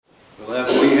Well,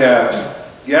 as we have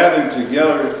gathered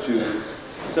together to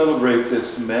celebrate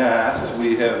this Mass,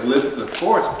 we have lit the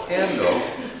fourth candle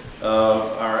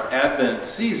of our Advent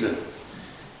season.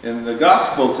 And the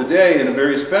Gospel today, in a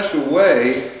very special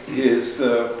way, is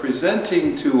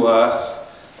presenting to us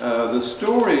the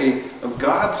story of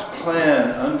God's plan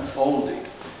unfolding.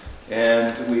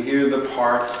 And we hear the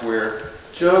part where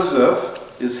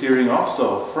Joseph is hearing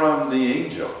also from the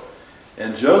angel.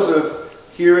 And Joseph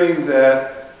hearing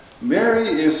that Mary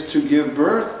is to give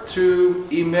birth to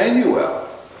Emmanuel,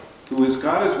 who is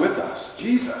God is with us,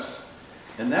 Jesus.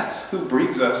 And that's who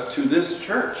brings us to this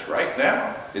church right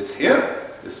now. It's him,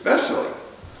 especially.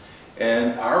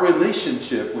 And our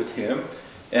relationship with him,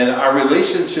 and our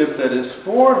relationship that is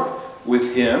formed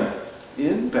with him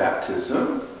in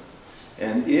baptism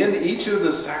and in each of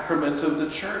the sacraments of the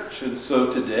church. And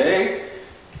so today,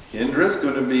 Kendra is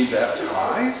going to be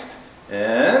baptized,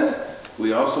 and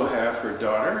we also have her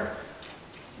daughter,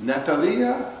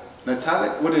 Natalia,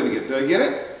 what did I get? Did I get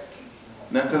it?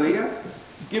 Natalia?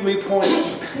 Give me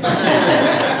points.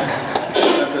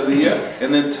 Natalia.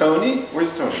 And then Tony.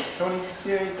 Where's Tony? Tony?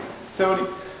 Yay. Tony.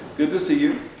 Good to see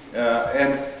you.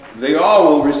 And they all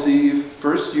will receive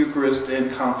First Eucharist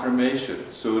and Confirmation.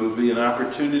 So it'll be an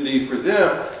opportunity for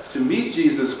them to meet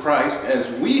Jesus Christ as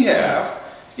we have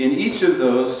in each of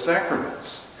those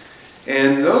sacraments.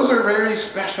 And those are very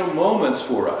special moments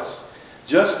for us.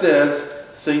 Just as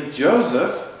St.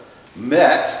 Joseph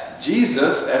met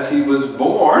Jesus as he was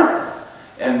born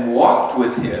and walked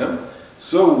with him,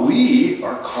 so we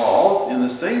are called in the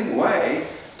same way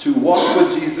to walk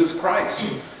with Jesus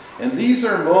Christ. And these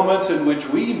are moments in which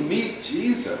we meet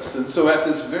Jesus. And so at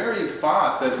this very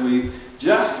font that we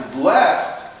just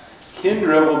blessed,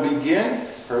 Kendra will begin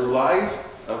her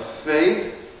life of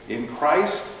faith in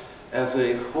Christ as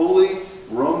a holy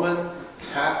Roman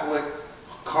Catholic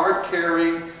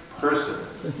card-carrying person.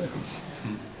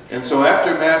 And so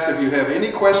after Mass, if you have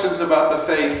any questions about the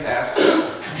faith, ask her.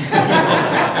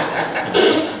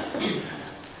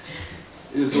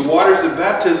 It is the waters of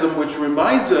baptism which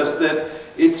reminds us that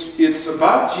it's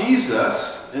about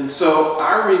Jesus, and so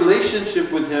our relationship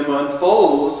with him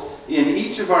unfolds in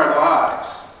each of our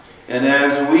lives. And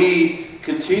as we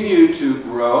continue to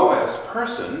grow as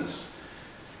persons,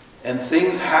 and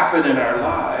things happen in our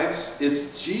lives,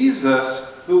 it's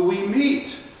Jesus who we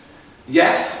meet.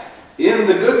 Yes, in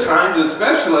the good times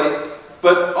especially,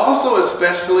 but also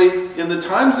especially in the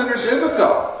times that are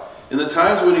difficult, in the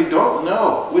times when you don't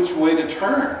know which way to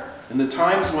turn, in the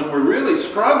times when we're really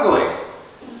struggling.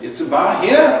 It's about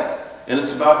him, and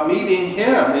it's about meeting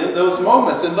him in those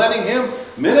moments and letting him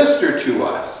minister to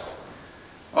us.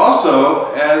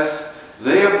 Also, as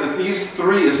these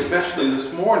three, especially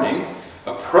this morning,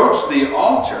 approach the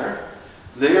altar,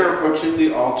 they are approaching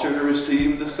the altar to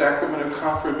receive the sacrament of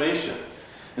confirmation.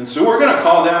 And so we're going to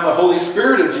call down the Holy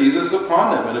Spirit of Jesus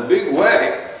upon them in a big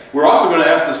way. We're also going to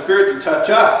ask the Spirit to touch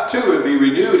us too and be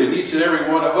renewed in each and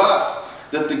every one of us,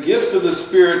 that the gifts of the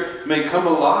Spirit may come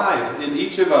alive in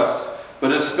each of us,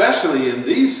 but especially in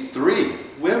these three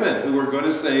women who are going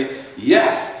to say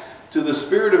yes to the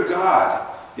Spirit of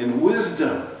God in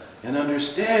wisdom, in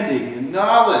understanding, in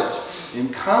knowledge,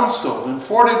 in counsel, in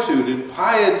fortitude, in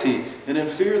piety, and in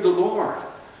fear of the Lord.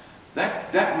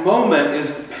 That moment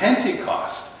is the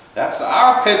Pentecost. That's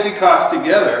our Pentecost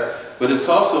together, but it's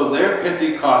also their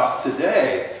Pentecost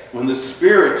today when the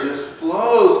Spirit just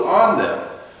flows on them.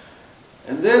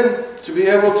 And then to be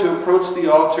able to approach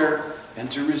the altar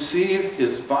and to receive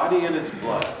his body and his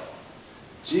blood.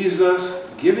 Jesus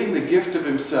giving the gift of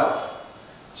himself.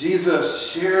 Jesus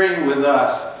sharing with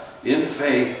us in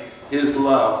faith his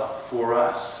love for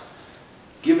us,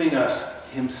 giving us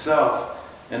himself.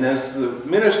 And as the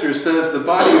minister says, the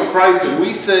body of Christ, and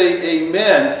we say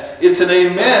amen, it's an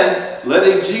amen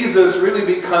letting Jesus really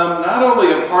become not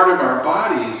only a part of our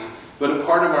bodies, but a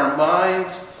part of our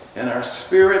minds and our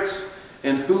spirits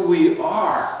and who we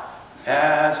are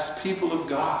as people of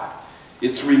God.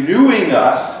 It's renewing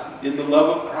us in the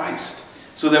love of Christ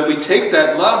so that we take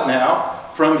that love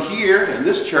now from here in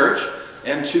this church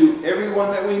and to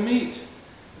everyone that we meet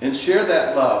and share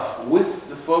that love with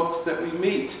the folks that we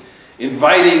meet,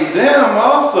 inviting them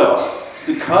also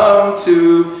to come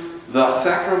to the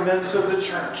sacraments of the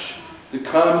church, to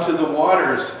come to the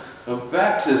waters of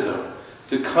baptism,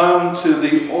 to come to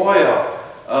the oil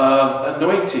of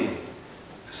anointing,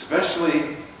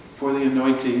 especially for the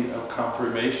anointing of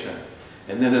confirmation.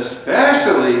 And then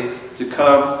especially to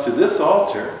come to this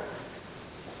altar,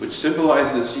 which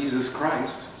symbolizes Jesus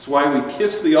Christ. That's why we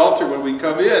kiss the altar when we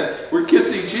come in. We're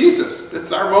kissing Jesus.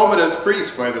 That's our moment as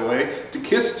priests, by the way, to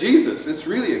kiss Jesus. It's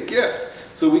really a gift.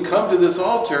 So we come to this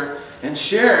altar and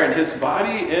share in his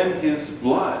body and his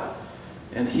blood.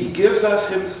 And he gives us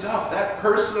himself, that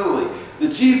personally. The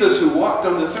Jesus who walked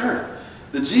on this earth.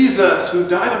 The Jesus who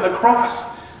died on the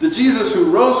cross. The Jesus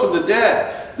who rose from the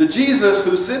dead. The Jesus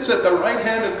who sits at the right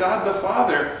hand of God the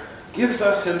Father gives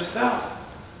us himself.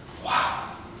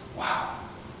 Wow. Wow.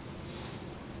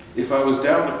 If I was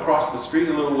down across the street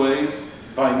a little ways,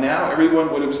 by now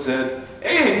everyone would have said,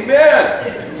 Amen!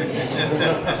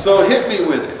 So hit me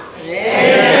with it.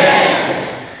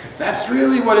 Amen! That's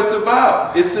really what it's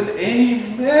about. It's an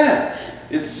amen.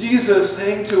 It's Jesus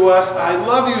saying to us, I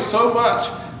love you so much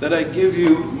that I give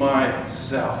you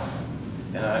myself.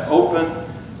 And I open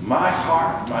my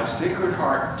heart, my sacred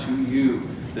heart to you,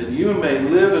 that you may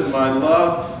live in my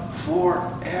love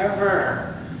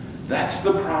forever. That's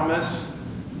the promise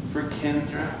for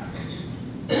Kendra,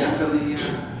 Natalia,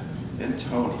 and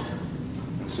Tony.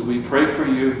 And so we pray for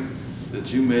you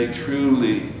that you may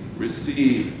truly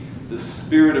receive the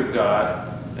Spirit of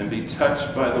God and be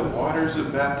touched by the waters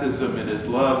of baptism in his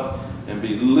love and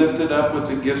be lifted up with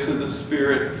the gifts of the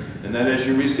Spirit, and that as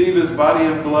you receive his body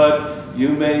and blood, you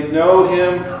may know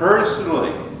him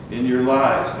personally in your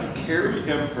lives and carry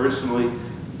him personally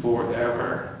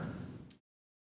forever.